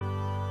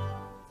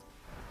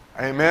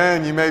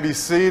Amen. You may be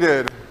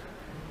seated.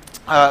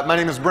 My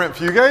name is Brent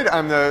Fugate.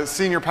 I'm the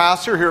senior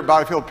pastor here at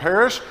Byfield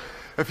Parish.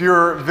 If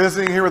you're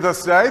visiting here with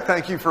us today,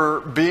 thank you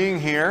for being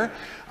here.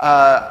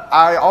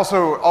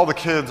 All the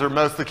kids, or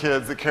most of the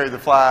kids that carry the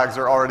flags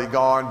are already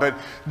gone, but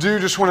do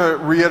just want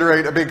to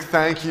reiterate a big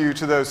thank you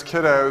to those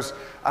kiddos.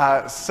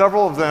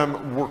 Several of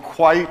them were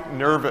quite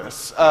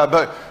nervous,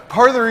 but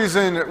part of the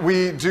reason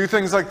we do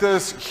things like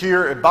this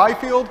here at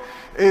Byfield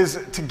is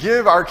to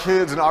give our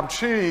kids an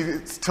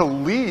opportunity to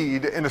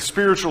lead in a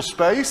spiritual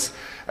space.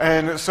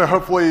 And so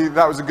hopefully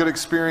that was a good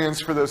experience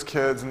for those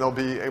kids, and they'll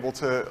be able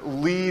to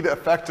lead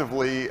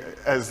effectively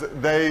as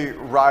they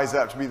rise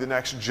up to be the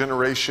next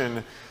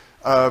generation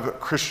of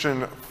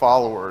Christian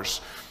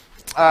followers.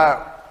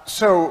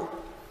 This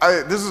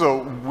is a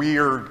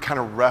weird kind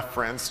of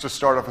reference to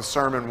start off a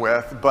sermon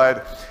with,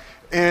 but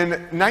in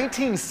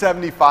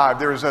 1975,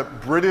 there was a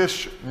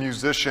British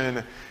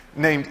musician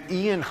named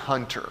Ian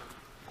Hunter.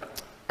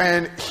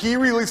 And he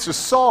released a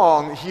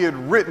song he had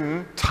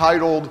written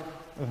titled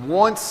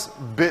Once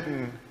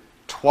Bitten,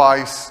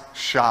 Twice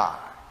Shy.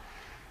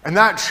 And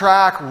that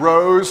track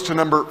rose to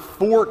number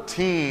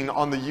 14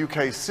 on the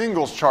UK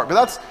singles chart.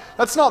 But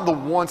that's not the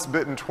Once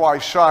Bitten,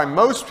 Twice Shy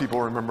most people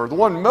remember. The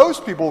one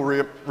most people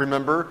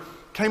remember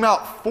came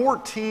out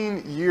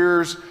 14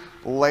 years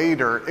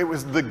later. It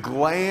was the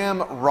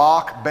glam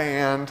rock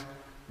band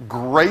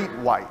Great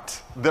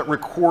White that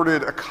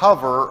recorded a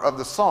cover of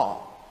the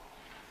song.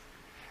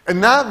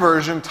 And that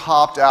version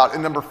topped out at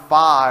number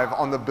 5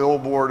 on the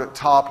Billboard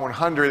Top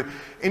 100.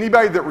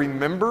 Anybody that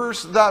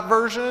remembers that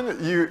version,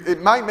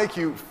 it might make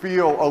you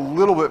feel a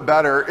little bit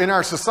better. In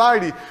our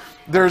society,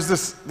 there's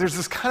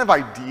this kind of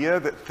idea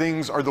that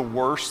things are the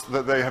worst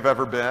that they have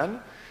ever been.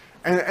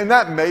 And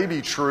that may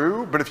be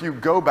true, but if you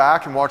go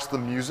back and watch the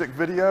music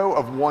video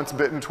of Once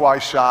Bitten,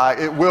 Twice Shy,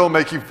 it will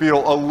make you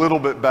feel a little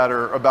bit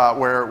better about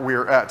where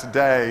we're at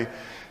today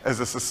as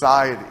a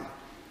society.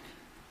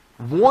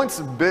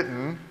 Once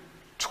bitten,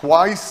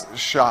 twice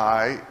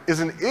shy is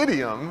an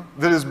idiom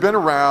that has been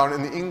around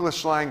in the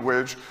English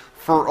language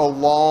for a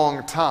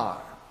long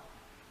time.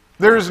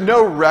 There is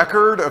no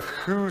record of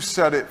who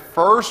said it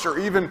first or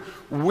even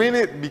when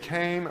it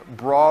became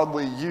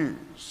broadly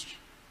used.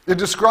 It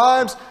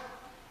describes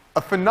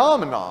a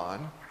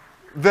phenomenon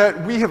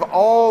that we have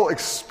all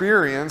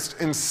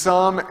experienced in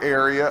some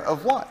area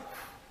of life.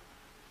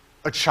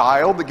 A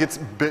child that gets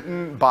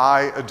bitten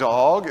by a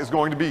dog is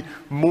going to be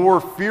more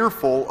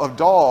fearful of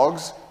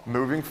dogs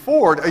moving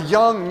forward. A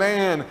young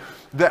man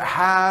that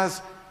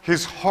has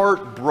his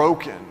heart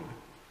broken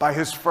by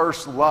his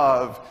first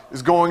love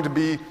is going to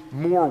be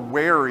more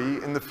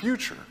wary in the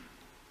future.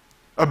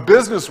 A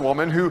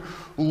businesswoman who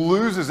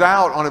loses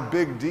out on a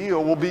big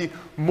deal will be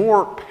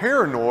more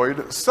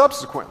paranoid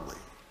subsequently.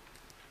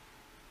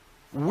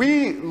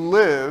 We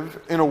live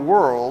in a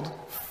world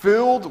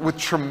filled with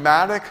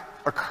traumatic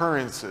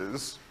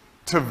occurrences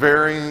to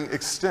varying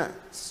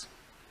extents.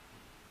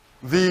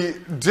 The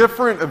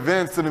different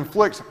events that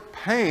inflict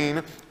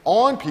pain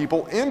on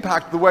people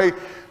impact the way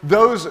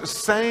those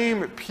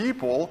same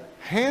people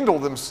handle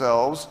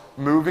themselves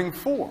moving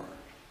forward.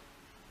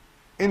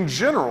 In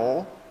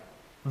general,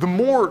 the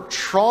more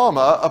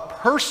trauma a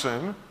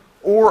person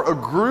or a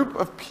group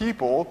of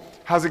people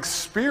has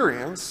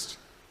experienced,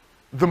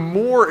 the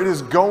more it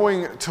is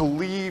going to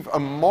leave a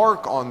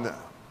mark on them.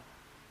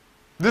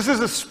 This is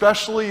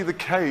especially the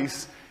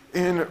case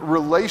in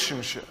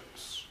relationships.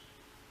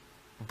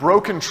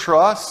 Broken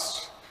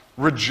trust,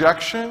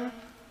 rejection,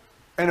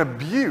 and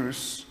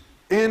abuse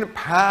in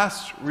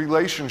past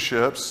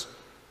relationships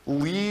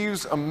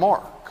leaves a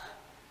mark.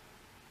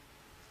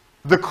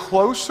 The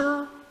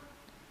closer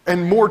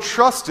and more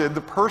trusted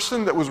the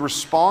person that was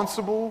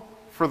responsible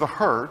for the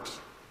hurt,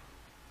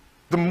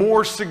 the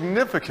more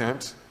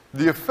significant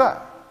the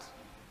effect.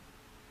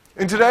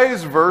 In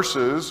today's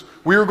verses,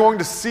 we are going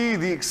to see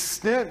the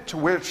extent to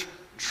which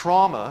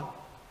trauma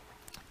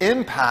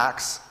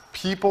impacts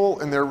people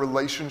in their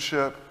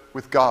relationship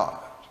with God.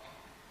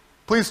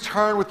 Please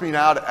turn with me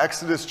now to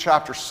Exodus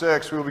chapter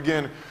 6. We will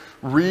begin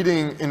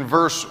reading in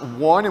verse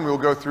 1 and we will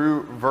go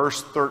through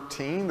verse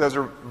 13. Those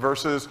are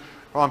verses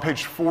on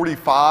page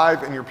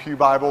 45 in your Pew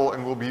Bible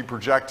and will be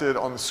projected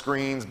on the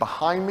screens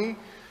behind me.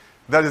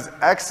 That is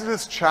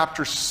Exodus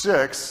chapter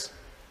 6,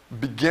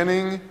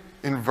 beginning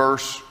in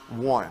verse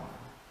 1.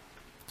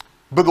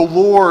 But the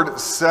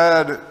Lord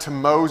said to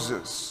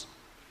Moses,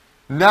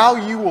 "Now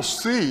you will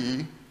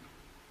see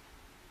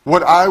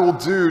what I will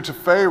do to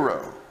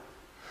Pharaoh.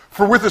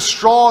 For with a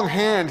strong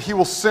hand he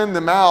will send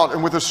them out,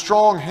 and with a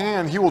strong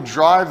hand he will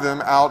drive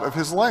them out of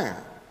his land."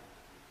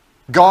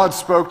 God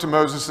spoke to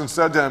Moses and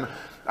said to him,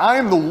 "I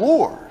am the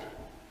Lord.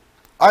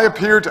 I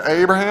appeared to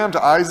Abraham,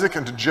 to Isaac,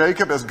 and to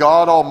Jacob as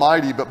God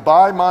Almighty, but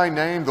by my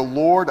name, the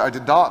Lord, I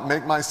did not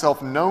make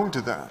myself known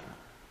to them.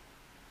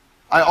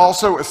 I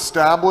also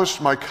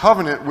established my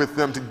covenant with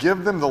them to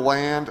give them the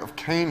land of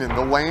Canaan,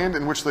 the land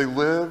in which they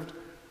lived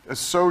as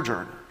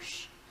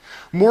sojourners.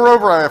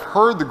 Moreover, I have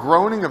heard the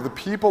groaning of the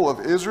people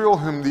of Israel,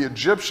 whom the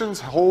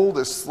Egyptians hold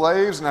as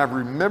slaves, and I have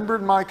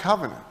remembered my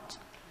covenant.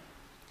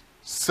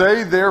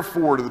 Say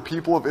therefore to the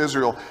people of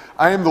Israel,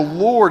 I am the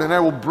Lord, and I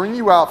will bring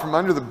you out from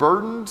under the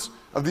burdens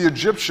of the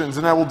Egyptians,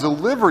 and I will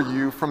deliver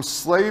you from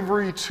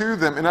slavery to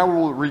them, and I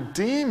will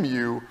redeem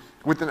you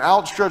with an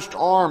outstretched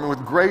arm and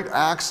with great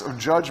acts of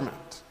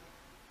judgment.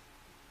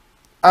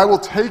 I will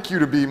take you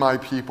to be my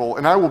people,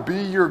 and I will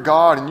be your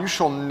God, and you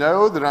shall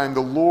know that I am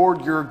the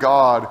Lord your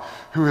God,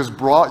 who has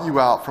brought you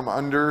out from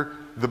under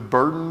the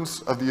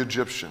burdens of the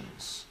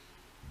Egyptians.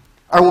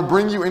 I will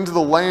bring you into the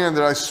land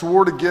that I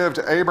swore to give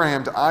to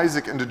Abraham, to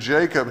Isaac, and to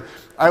Jacob.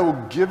 I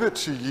will give it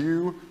to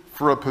you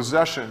for a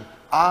possession.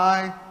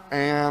 I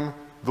am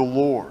the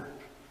Lord.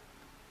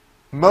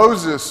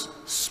 Moses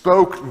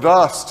spoke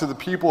thus to the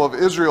people of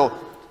Israel,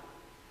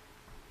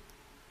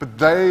 but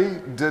they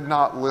did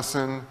not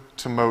listen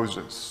to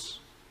Moses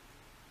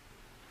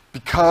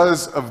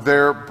because of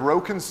their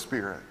broken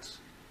spirit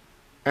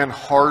and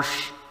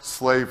harsh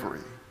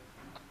slavery.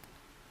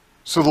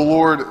 So the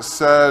Lord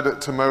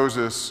said to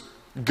Moses,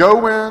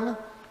 go in,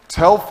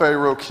 tell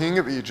Pharaoh, king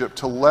of Egypt,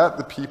 to let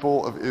the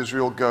people of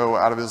Israel go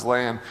out of his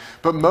land.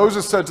 But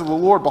Moses said to the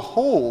Lord,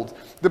 behold,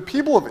 the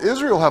people of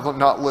Israel have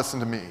not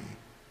listened to me.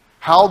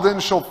 How then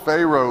shall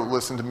Pharaoh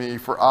listen to me,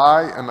 for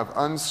I am of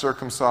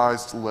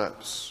uncircumcised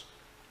lips?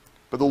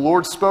 But the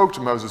Lord spoke to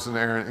Moses and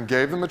Aaron and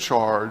gave them a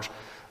charge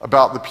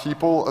about the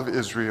people of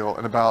Israel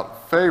and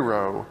about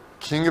Pharaoh,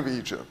 king of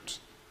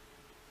Egypt,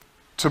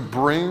 to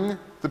bring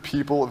the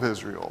people of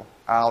Israel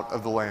out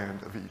of the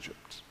land of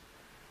Egypt.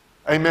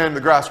 Amen. The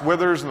grass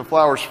withers and the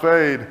flowers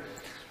fade,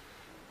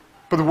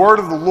 but the word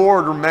of the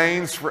Lord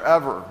remains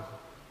forever.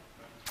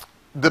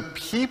 The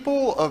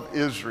people of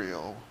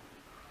Israel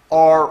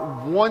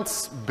are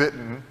once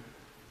bitten,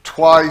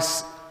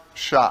 twice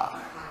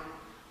shy.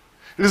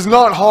 It is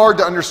not hard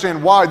to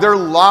understand why. Their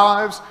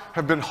lives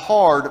have been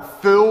hard,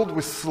 filled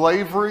with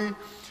slavery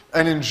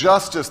and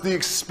injustice. The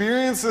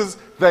experiences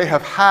they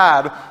have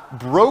had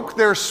broke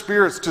their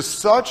spirits to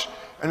such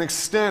an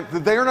extent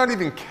that they are not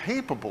even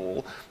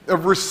capable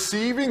of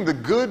receiving the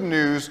good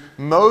news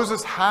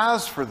Moses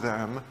has for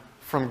them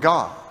from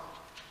God.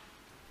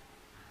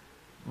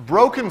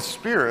 Broken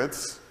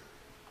spirits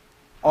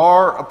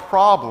are a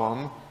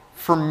problem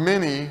for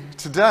many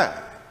today.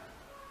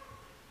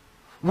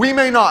 We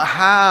may not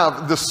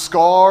have the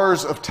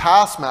scars of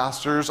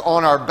taskmasters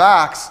on our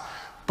backs,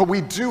 but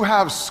we do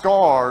have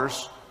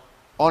scars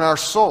on our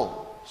souls.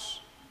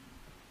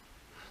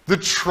 The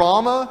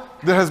trauma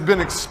that has been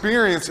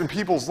experienced in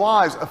people's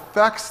lives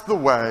affects the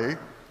way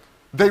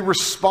they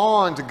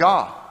respond to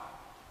God.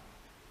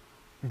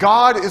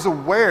 God is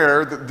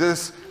aware that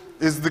this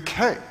is the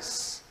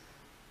case.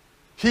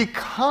 He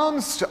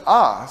comes to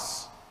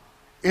us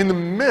in the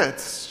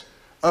midst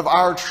of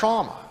our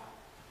trauma.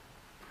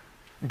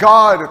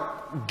 God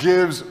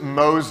gives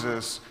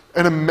Moses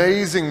an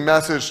amazing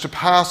message to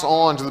pass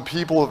on to the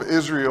people of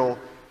Israel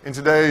in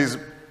today's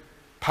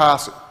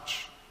passage.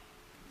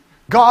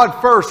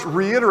 God first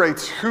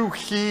reiterates who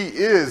he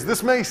is.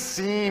 This may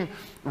seem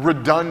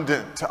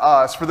redundant to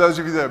us. For those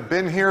of you that have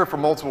been here for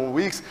multiple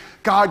weeks,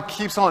 God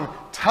keeps on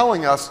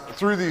telling us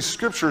through these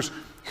scriptures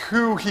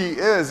who he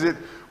is. It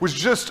was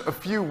just a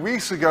few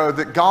weeks ago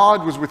that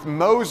God was with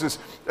Moses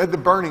at the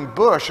burning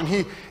bush, and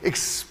he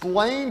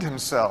explained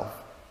himself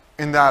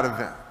in that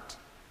event.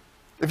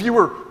 If you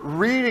were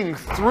reading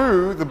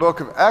through the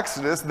book of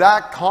Exodus,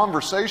 that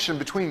conversation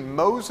between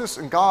Moses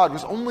and God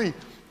was only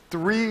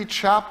 3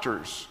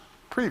 chapters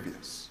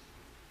previous.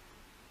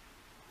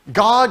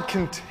 God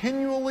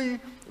continually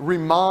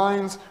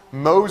reminds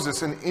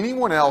Moses and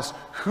anyone else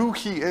who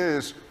he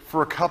is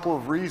for a couple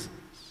of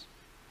reasons.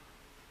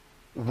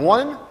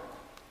 One,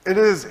 it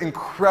is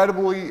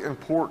incredibly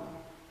important.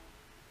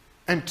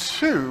 And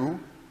 2,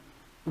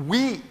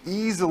 we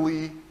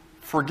easily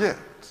forget.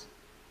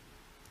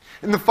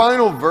 In the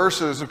final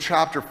verses of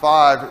chapter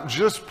 5,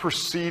 just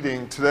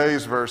preceding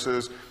today's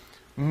verses,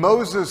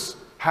 Moses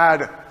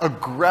had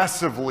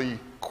aggressively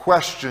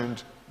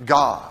questioned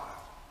God.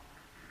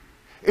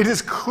 It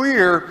is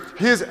clear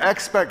his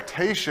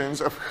expectations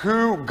of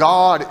who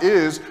God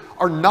is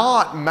are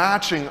not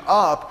matching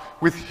up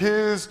with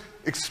his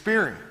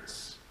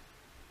experience.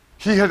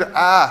 He had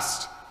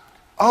asked,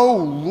 "Oh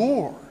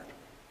Lord,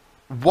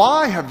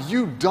 why have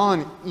you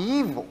done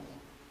evil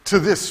to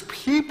this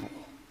people?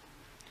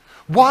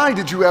 Why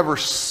did you ever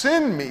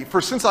send me?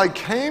 For since I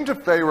came to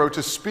Pharaoh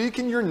to speak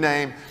in your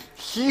name,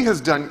 he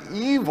has done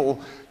evil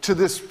to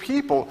this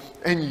people,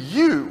 and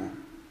you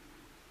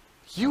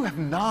have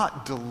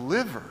not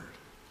delivered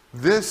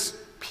this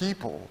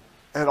people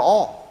at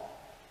all."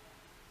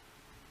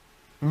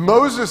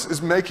 Moses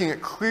is making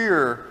it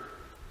clear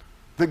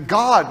that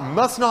God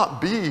must not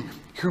be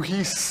who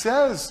he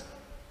says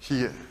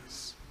he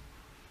is.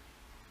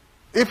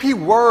 If he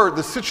were,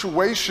 the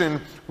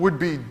situation would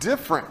be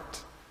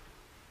different.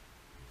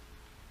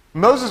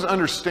 Moses'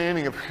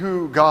 understanding of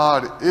who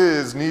God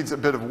is needs a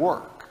bit of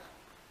work.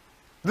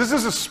 This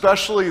is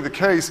especially the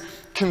case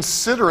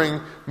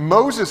considering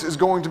Moses is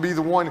going to be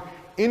the one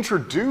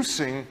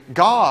introducing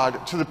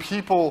God to the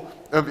people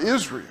of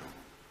Israel.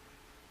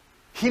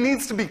 He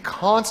needs to be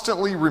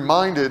constantly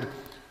reminded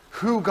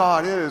who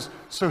God is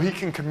so he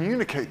can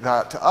communicate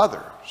that to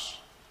others.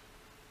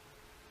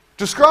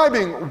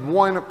 Describing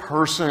one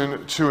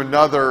person to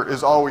another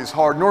is always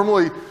hard.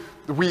 Normally,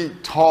 we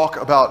talk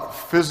about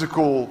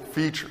physical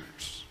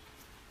features.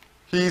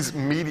 He's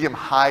medium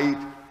height,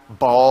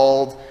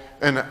 bald,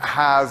 and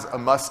has a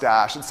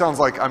mustache. It sounds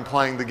like I'm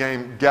playing the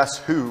game Guess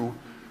Who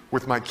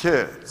with my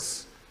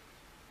kids.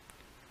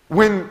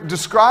 When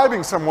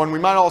describing someone, we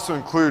might also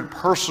include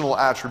personal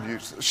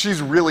attributes.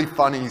 She's really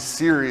funny,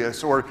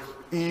 serious, or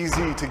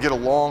easy to get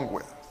along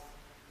with.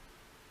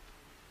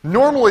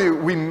 Normally,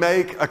 we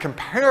make a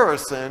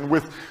comparison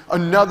with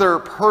another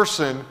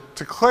person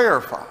to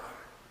clarify.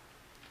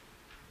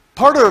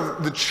 Part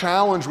of the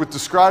challenge with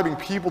describing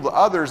people to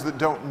others that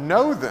don't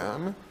know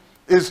them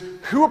is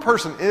who a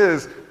person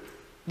is.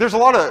 There's a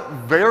lot of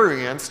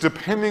variance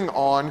depending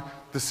on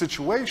the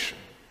situation.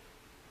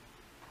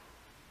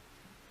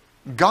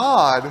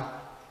 God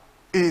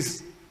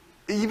is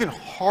even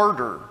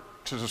harder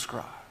to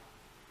describe.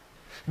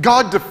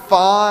 God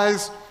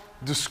defies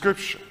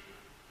description.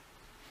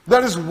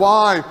 That is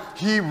why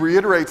he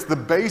reiterates the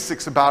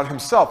basics about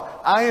himself.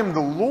 I am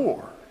the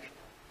Lord.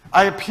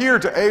 I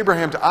appeared to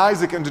Abraham, to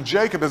Isaac, and to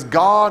Jacob as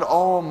God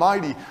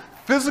Almighty.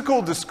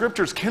 Physical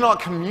descriptors cannot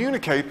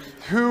communicate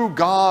who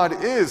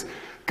God is.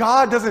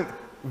 God doesn't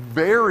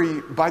vary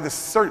by the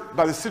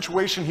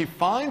situation he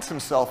finds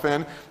himself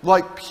in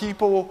like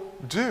people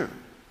do.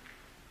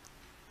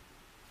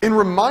 In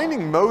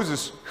reminding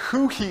Moses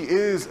who he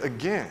is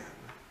again,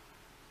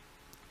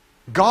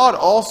 God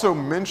also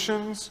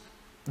mentions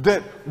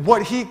that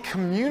what he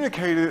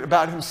communicated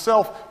about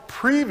himself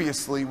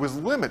previously was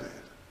limited.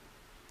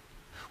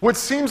 What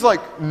seems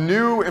like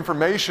new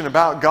information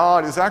about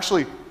God is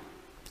actually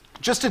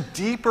just a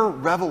deeper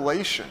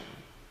revelation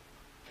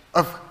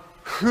of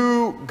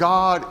who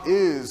God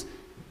is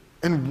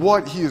and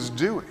what he is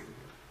doing.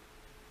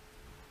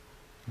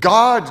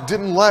 God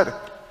didn't let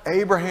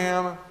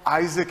Abraham,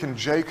 Isaac, and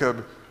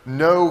Jacob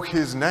know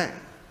his name.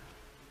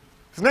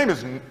 His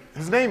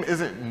name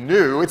isn't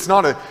new. It's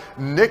not a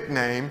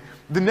nickname.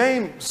 The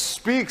name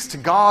speaks to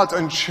God's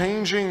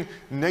unchanging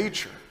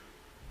nature.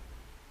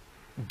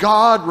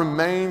 God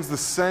remains the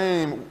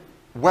same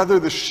whether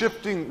the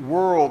shifting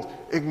world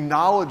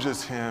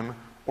acknowledges him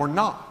or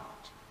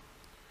not.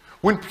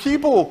 When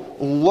people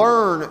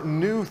learn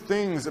new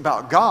things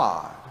about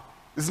God,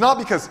 it's not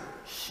because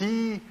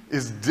he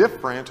is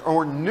different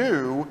or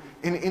new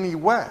in any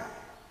way.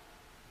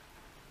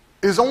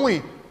 It is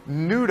only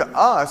new to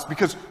us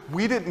because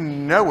we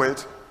didn't know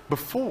it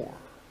before.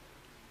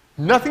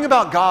 Nothing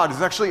about God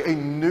is actually a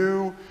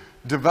new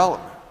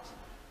development.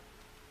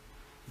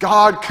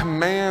 God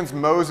commands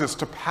Moses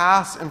to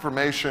pass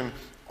information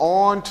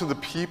on to the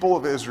people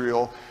of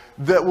Israel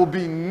that will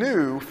be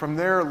new from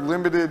their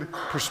limited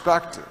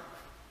perspective.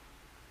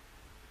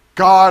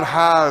 God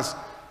has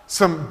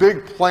some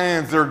big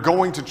plans that are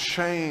going to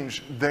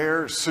change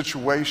their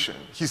situation.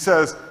 He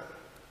says,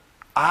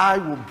 I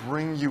will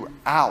bring you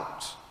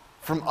out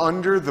from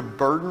under the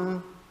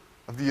burden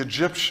of the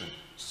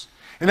Egyptians,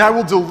 and I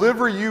will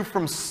deliver you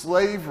from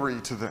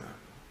slavery to them.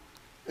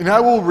 And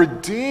I will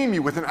redeem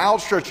you with an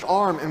outstretched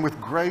arm and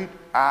with great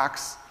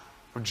acts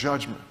of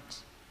judgment.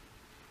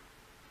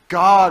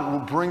 God will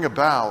bring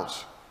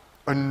about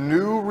a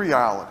new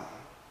reality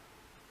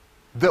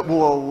that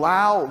will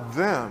allow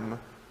them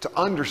to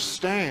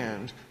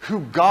understand who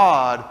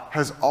God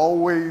has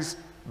always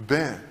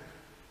been.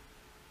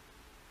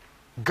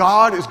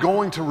 God is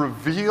going to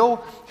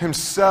reveal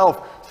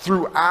himself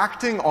through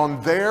acting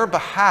on their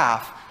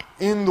behalf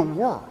in the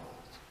world.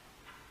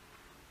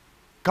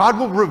 God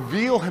will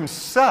reveal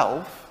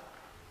himself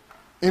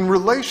in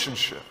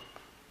relationship.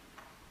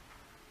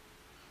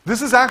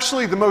 This is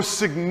actually the most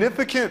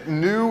significant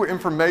new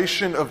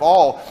information of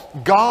all.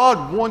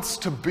 God wants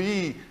to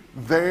be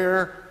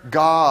their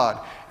God,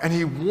 and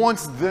he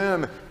wants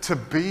them to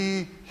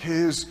be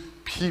his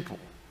people.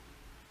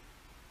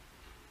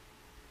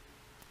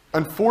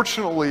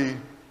 Unfortunately,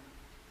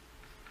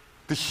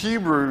 the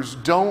Hebrews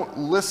don't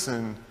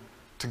listen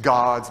to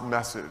God's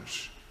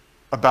message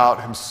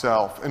about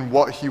himself and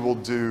what he will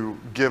do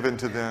given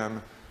to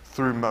them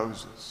through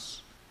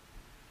Moses.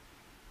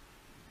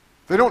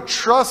 They don't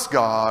trust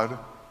God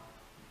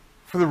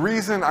for the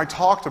reason I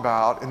talked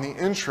about in the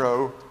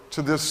intro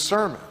to this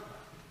sermon.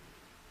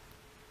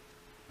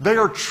 They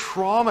are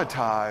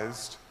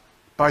traumatized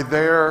by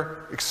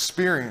their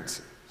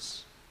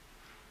experiences.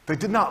 They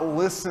did not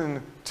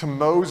listen to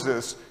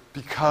Moses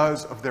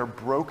because of their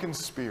broken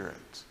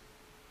spirit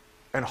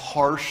and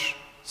harsh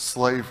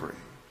slavery.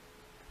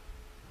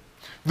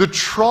 The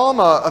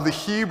trauma of the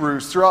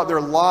Hebrews throughout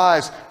their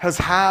lives has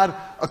had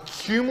a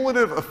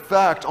cumulative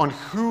effect on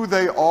who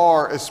they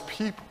are as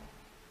people.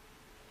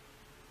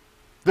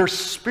 Their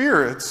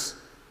spirits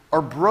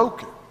are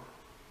broken.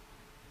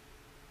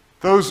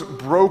 Those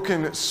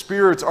broken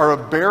spirits are a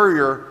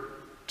barrier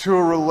to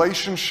a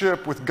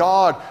relationship with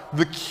God.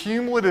 The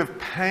cumulative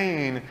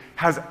pain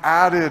has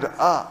added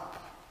up.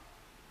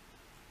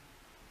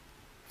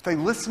 If they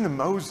listen to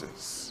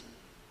Moses,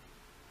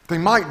 they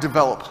might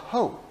develop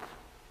hope.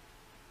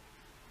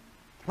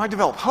 might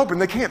develop hope,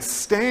 and they can't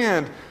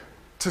stand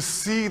to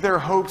see their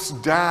hopes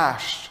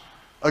dashed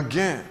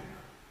again.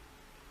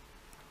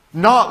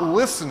 Not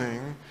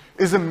listening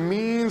is a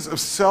means of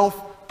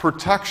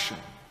self-protection.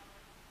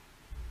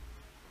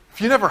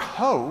 If you never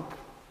hope,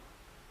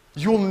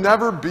 you'll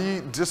never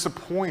be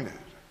disappointed.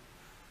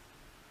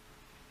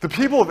 The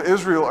people of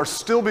Israel are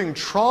still being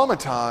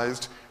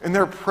traumatized in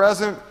their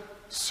present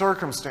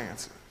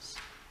circumstances.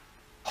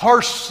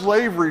 Harsh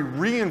slavery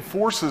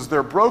reinforces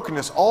their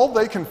brokenness. All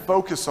they can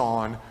focus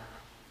on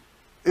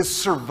is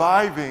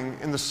surviving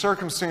in the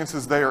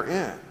circumstances they are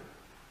in.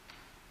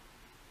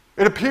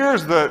 It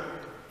appears that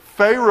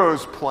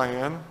Pharaoh's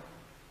plan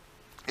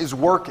is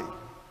working.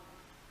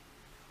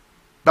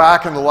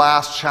 Back in the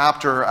last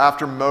chapter,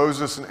 after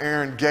Moses and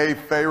Aaron gave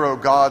Pharaoh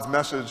God's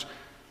message,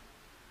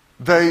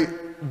 they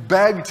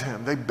begged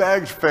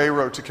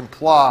Pharaoh to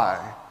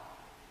comply.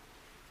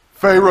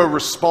 Pharaoh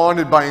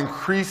responded by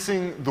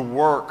increasing the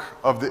work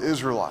of the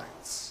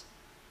Israelites.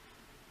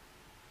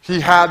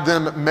 He had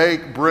them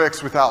make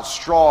bricks without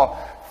straw.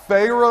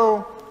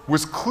 Pharaoh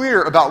was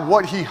clear about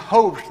what he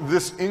hoped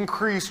this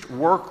increased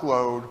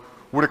workload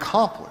would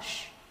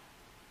accomplish.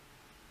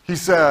 He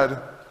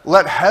said,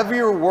 "Let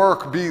heavier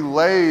work be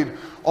laid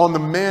on the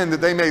men,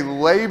 that they may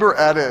labor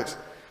at it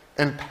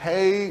and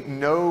pay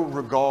no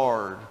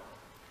regard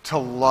to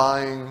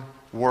lying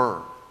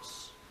words."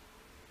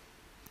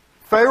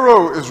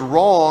 Pharaoh is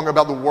wrong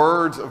about the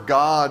words of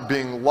God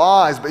being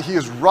lies, but he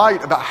is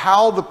right about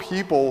how the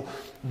people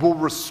will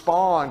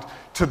respond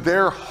to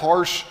their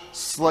harsh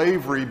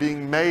slavery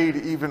being made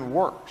even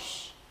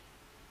worse.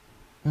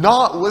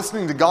 Not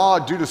listening to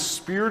God due to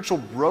spiritual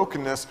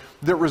brokenness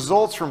that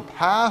results from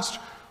past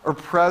or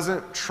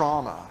present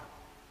trauma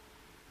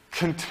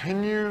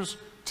continues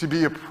to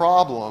be a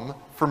problem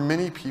for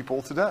many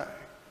people today.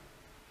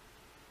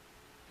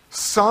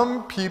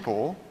 Some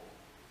people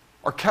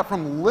are kept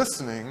from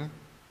listening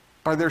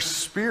by their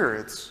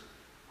spirits,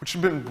 which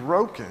have been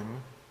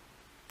broken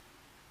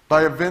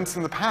by events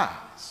in the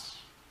past.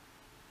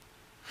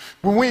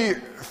 When we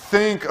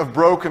think of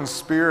broken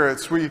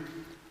spirits, we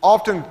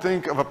often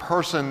think of a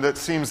person that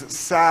seems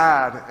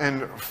sad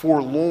and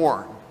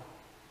forlorn.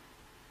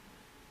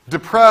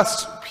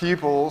 Depressed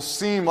people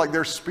seem like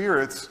their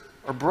spirits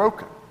are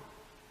broken.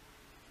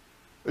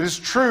 It is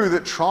true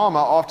that trauma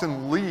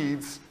often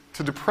leads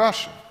to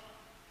depression.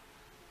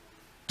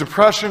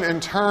 Depression, in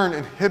turn,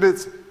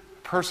 inhibits a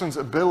person's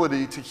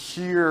ability to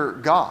hear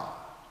God.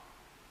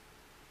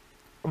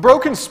 A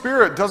broken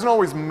spirit doesn't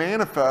always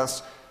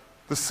manifest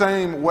the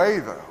same way,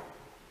 though.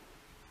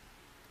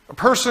 A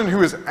person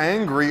who is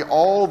angry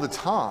all the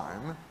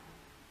time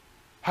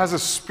has a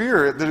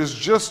spirit that is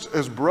just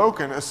as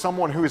broken as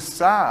someone who is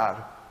sad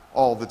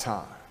all the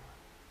time.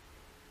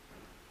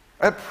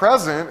 At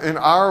present, in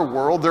our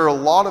world, there are a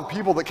lot of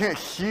people that can't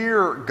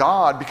hear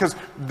God because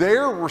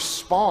their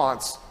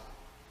response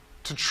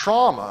to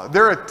trauma,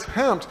 their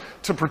attempt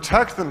to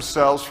protect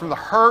themselves from the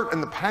hurt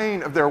and the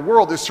pain of their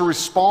world, is to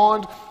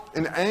respond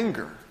in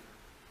anger.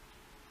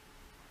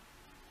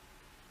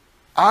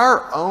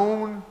 Our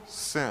own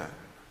sin,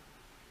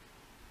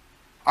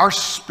 our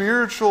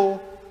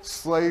spiritual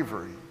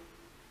slavery,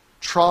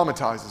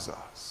 traumatizes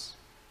us.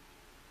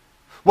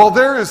 While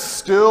there is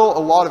still a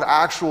lot of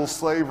actual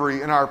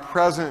slavery in our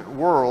present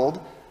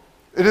world,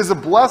 it is a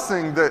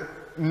blessing that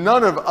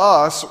none of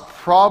us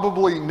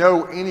probably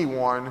know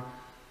anyone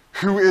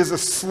who is a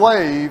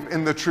slave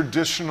in the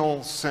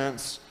traditional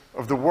sense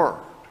of the word.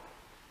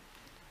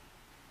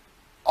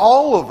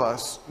 All of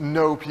us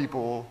know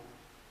people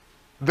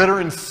that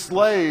are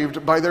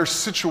enslaved by their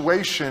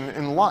situation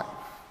in life.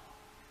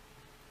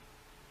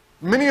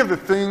 Many of the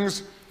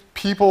things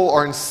people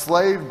are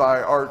enslaved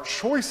by are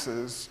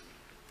choices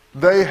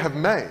they have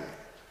made.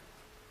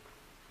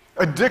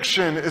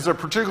 Addiction is a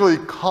particularly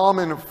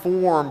common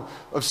form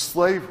of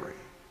slavery.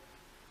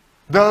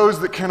 Those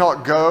that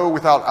cannot go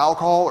without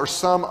alcohol or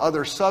some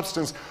other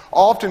substance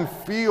often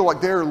feel like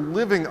they're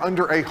living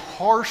under a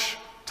harsh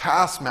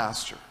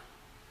taskmaster.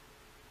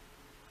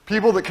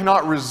 People that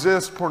cannot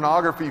resist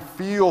pornography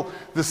feel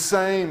the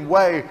same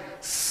way.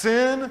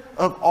 Sin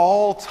of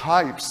all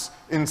types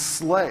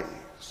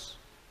enslaves.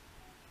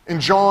 In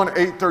John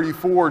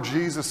 8:34,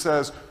 Jesus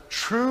says,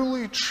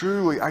 "Truly,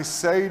 truly, I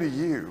say to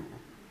you,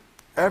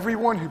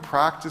 everyone who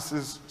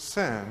practices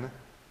sin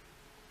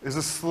is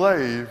a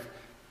slave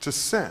to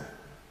sin."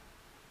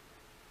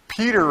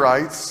 Peter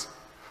writes,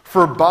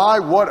 "For by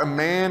what a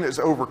man is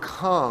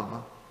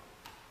overcome,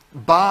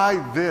 by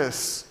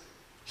this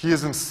he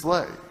is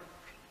enslaved."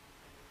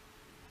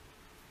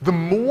 The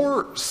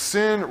more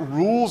sin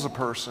rules a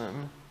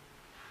person,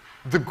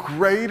 the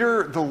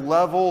greater the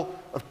level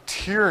of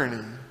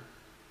tyranny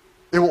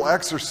it will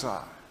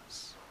exercise.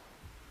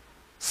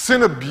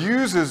 Sin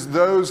abuses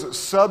those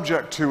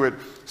subject to it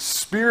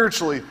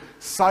spiritually,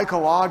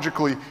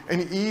 psychologically,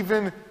 and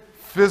even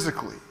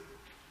physically.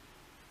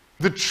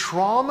 The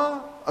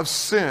trauma of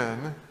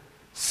sin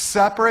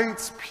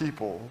separates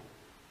people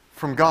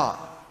from God.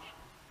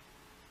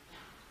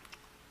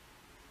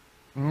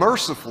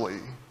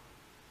 Mercifully,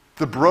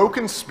 the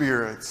broken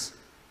spirits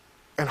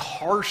and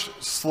harsh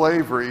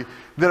slavery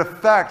that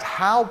affect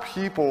how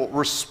people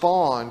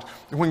respond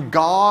when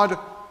God,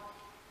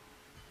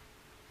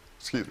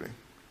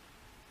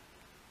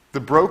 the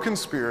broken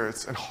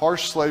spirits and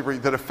harsh slavery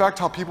that affect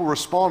how people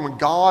respond when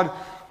God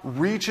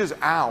reaches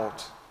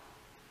out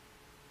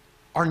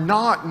are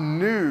not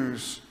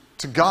news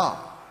to God.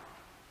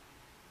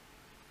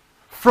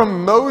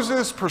 From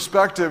Moses'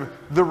 perspective,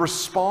 the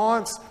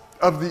response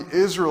of the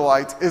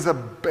Israelites is a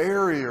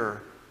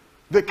barrier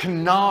that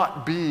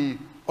cannot be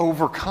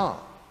overcome.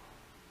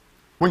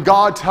 When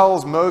God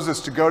tells Moses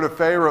to go to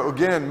Pharaoh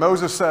again,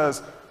 Moses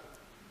says,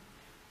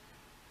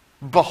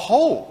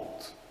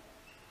 "Behold,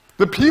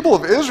 the people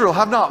of Israel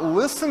have not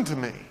listened to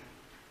me.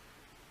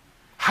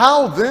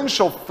 How then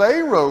shall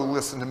Pharaoh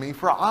listen to me,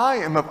 for I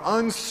am of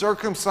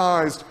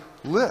uncircumcised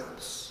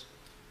lips?"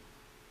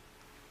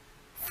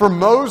 For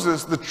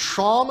Moses, the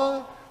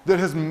trauma that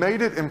has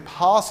made it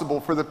impossible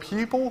for the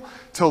people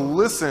to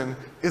listen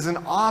is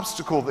an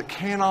obstacle that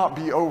cannot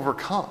be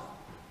overcome.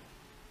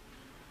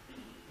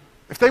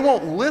 If they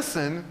won't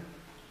listen,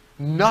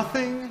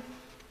 nothing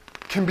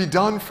can be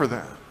done for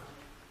them.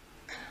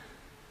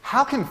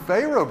 How can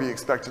Pharaoh be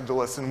expected to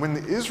listen when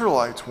the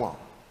Israelites won't?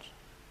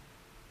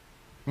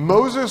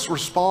 Moses'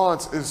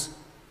 response is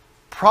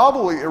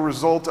probably a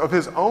result of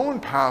his own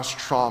past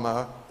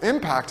trauma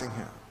impacting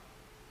him.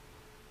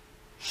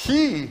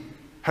 He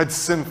had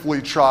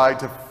sinfully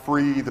tried to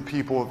free the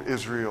people of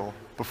Israel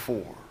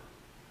before.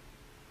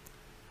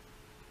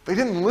 They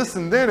didn't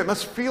listen then. It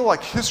must feel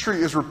like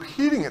history is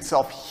repeating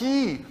itself.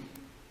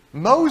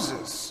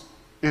 Moses,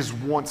 is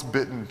once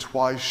bitten,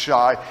 twice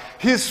shy.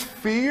 His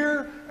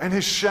fear and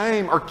his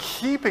shame are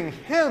keeping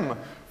him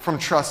from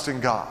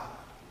trusting God.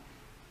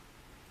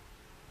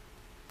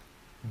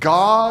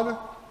 God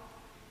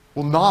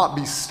will not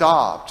be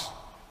stopped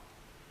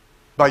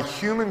by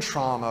human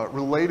trauma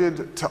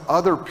related to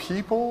other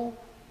people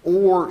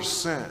or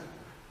sin.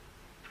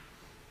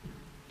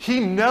 He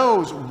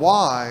knows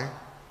why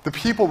the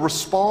people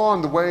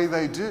respond the way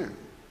they do.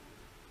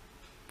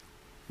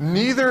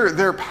 Neither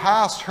their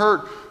past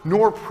hurt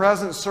nor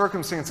present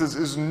circumstances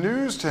is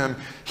news to him.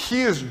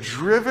 He is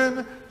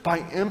driven by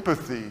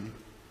empathy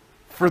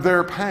for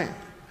their pain.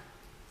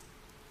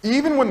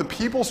 Even when the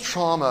people's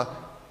trauma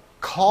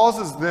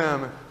causes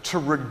them to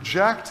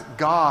reject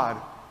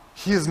God,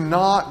 he is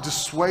not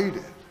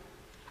dissuaded.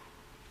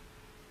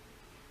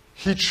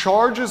 He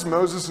charges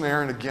Moses and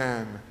Aaron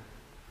again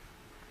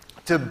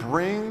to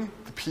bring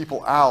the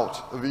people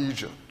out of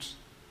Egypt,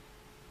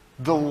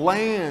 the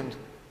land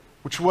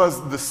which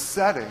was the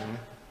setting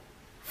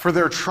for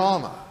their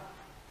trauma.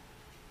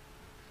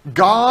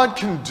 God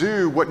can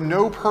do what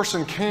no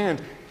person can.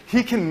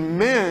 He can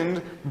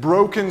mend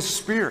broken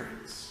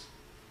spirits.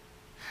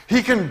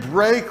 He can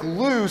break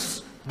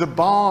loose the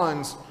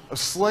bonds of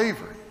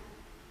slavery.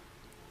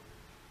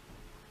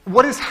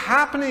 What is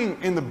happening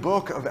in the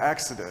book of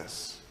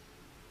Exodus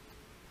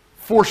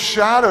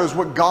foreshadows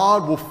what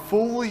God will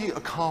fully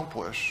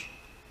accomplish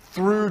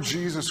through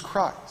Jesus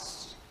Christ.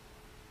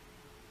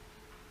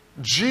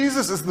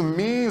 Jesus is the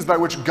means by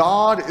which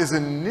God is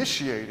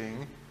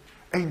initiating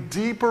a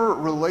deeper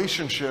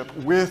relationship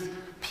with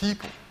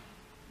people.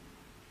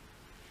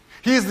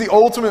 He is the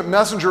ultimate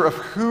messenger of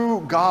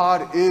who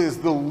God is,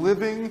 the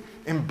living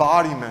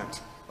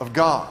embodiment of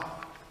God.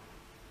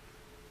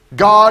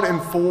 God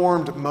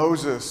informed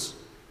Moses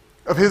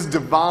of his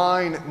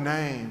divine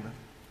name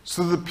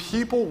so the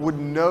people would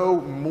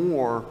know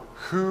more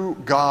who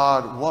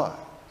God was.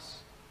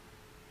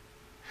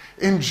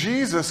 In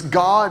Jesus,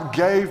 God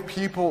gave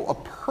people a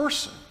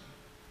person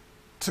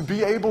to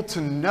be able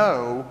to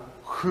know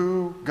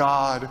who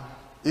God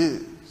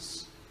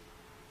is.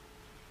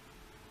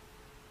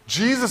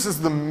 Jesus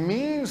is the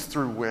means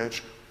through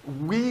which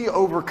we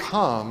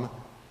overcome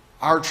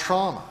our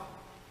trauma.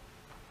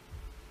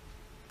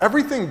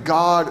 Everything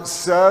God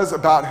says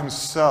about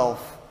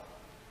himself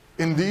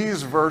in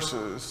these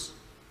verses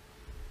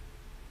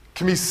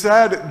can be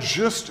said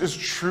just as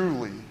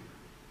truly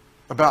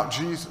about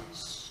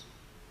Jesus.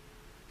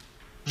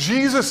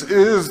 Jesus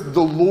is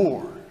the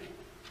Lord,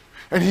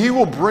 and he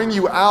will bring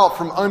you out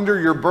from under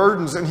your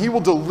burdens, and he will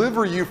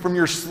deliver you from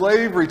your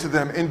slavery to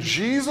them, and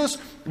Jesus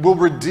will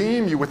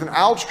redeem you with an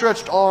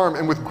outstretched arm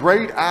and with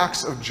great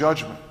acts of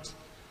judgment.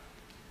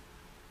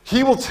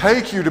 He will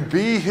take you to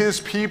be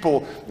his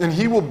people, and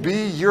he will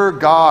be your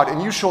God,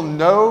 and you shall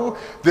know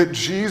that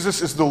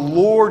Jesus is the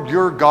Lord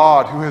your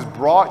God who has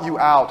brought you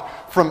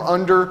out from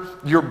under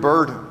your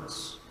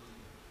burdens.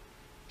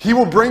 He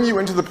will bring you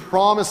into the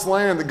promised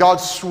land that God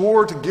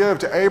swore to give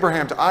to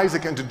Abraham, to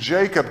Isaac, and to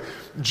Jacob.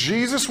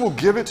 Jesus will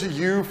give it to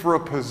you for a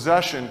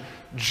possession.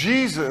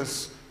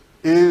 Jesus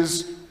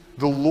is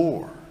the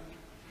Lord.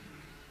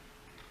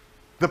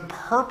 The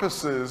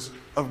purposes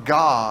of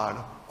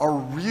God are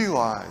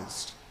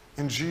realized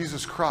in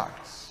Jesus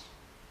Christ.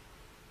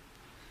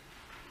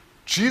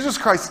 Jesus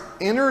Christ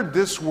entered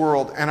this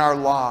world and our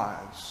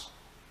lives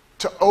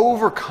to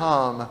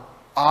overcome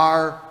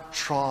our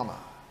trauma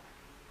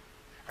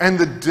and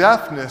the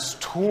deafness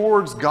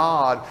towards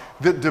God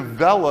that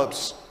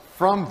develops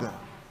from them.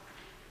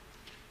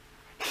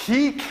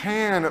 He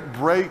can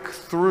break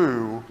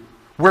through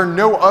where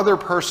no other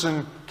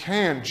person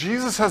can.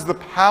 Jesus has the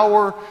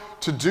power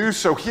to do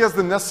so. He has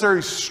the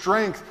necessary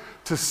strength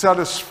to set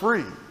us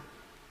free.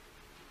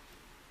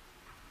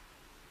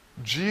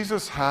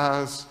 Jesus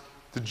has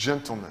the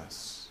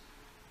gentleness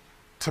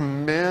to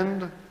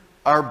mend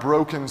our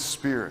broken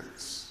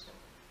spirits.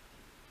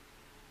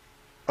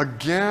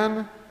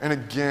 Again and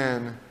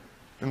again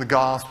in the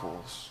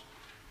Gospels,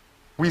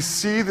 we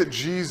see that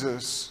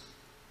Jesus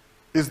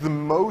is the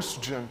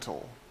most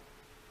gentle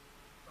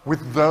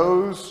with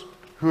those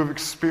who have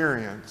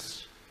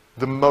experienced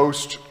the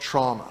most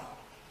trauma.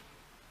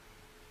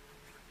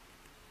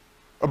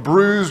 A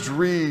bruised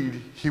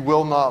reed he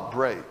will not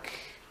break,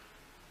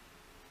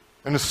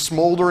 and a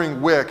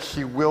smoldering wick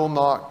he will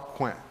not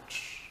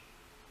quench.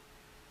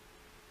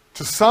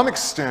 To some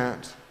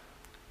extent,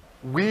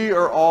 we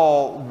are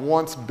all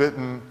once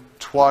bitten,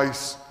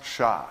 twice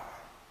shy.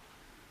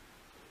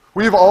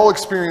 We have all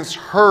experienced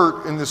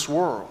hurt in this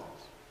world.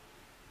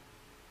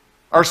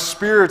 Our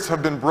spirits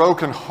have been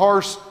broken.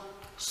 Harsh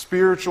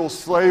spiritual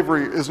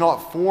slavery is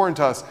not foreign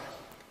to us.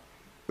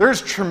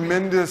 There's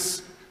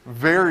tremendous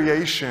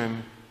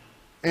variation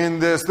in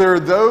this. There are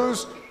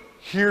those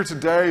here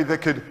today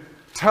that could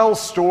tell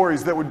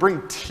stories that would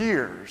bring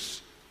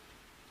tears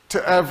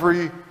to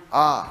every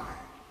eye.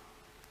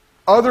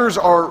 Others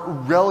are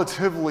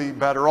relatively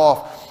better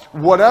off.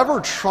 Whatever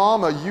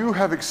trauma you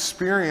have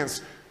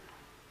experienced,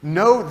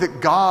 know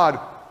that God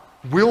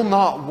will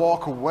not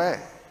walk away.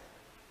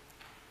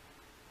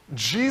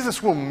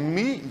 Jesus will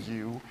meet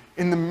you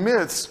in the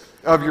midst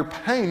of your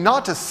pain,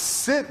 not to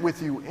sit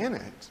with you in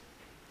it,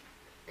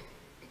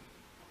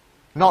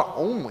 not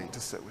only to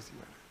sit with you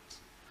in it,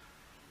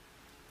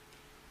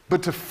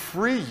 but to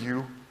free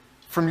you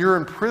from your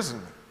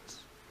imprisonment.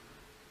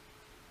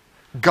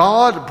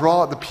 God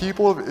brought the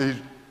people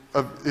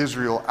of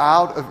Israel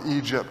out of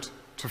Egypt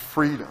to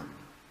freedom.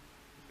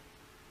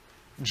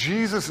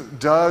 Jesus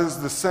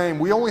does the same.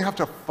 We only have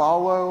to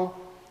follow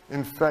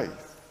in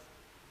faith.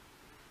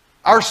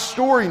 Our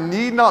story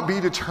need not be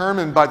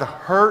determined by the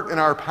hurt in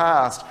our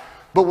past,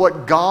 but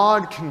what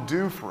God can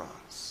do for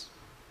us.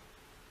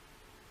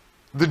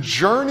 The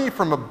journey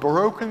from a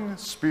broken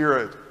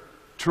spirit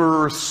to a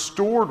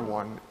restored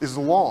one is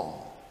long.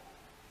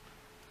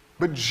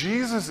 But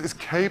Jesus is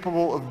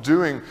capable of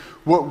doing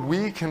what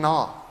we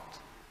cannot.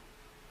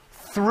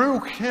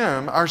 Through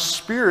him, our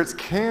spirits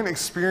can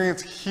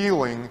experience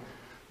healing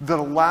that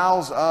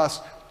allows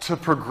us to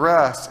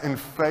progress in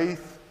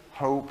faith,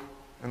 hope,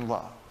 and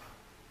love.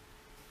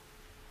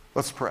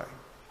 Let's pray.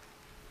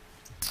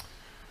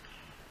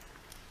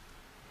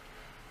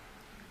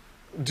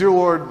 Dear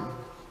Lord,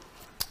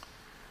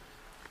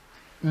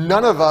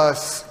 none of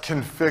us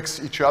can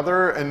fix each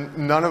other, and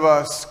none of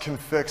us can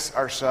fix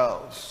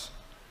ourselves.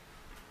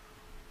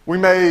 We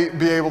may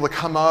be able to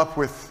come up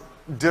with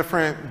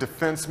different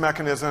defense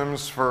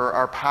mechanisms for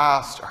our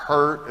past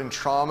hurt and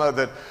trauma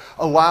that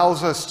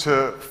allows us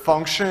to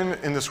function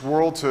in this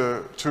world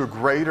to a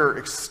greater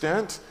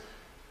extent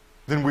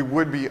than we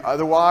would be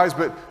otherwise,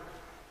 but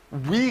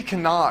we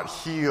cannot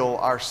heal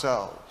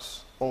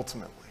ourselves,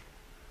 ultimately.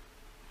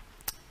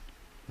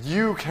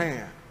 You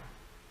can.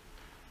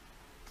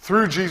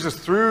 Through Jesus,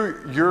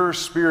 through your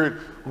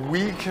Spirit,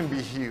 we can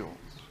be healed.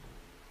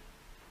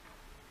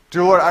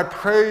 Dear Lord, I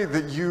pray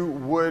that you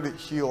would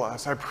heal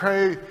us. I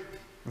pray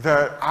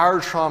that our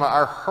trauma,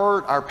 our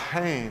hurt, our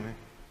pain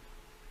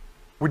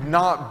would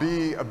not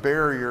be a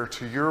barrier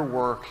to your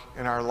work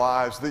in our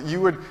lives, that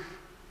you would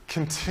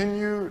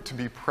continue to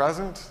be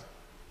present,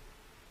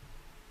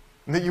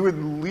 and that you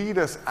would lead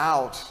us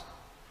out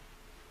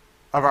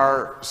of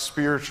our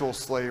spiritual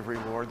slavery,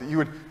 Lord, that you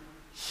would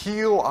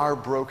heal our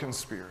broken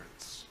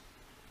spirits.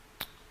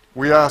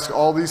 We ask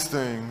all these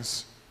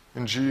things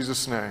in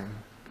Jesus' name.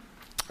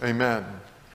 Amen.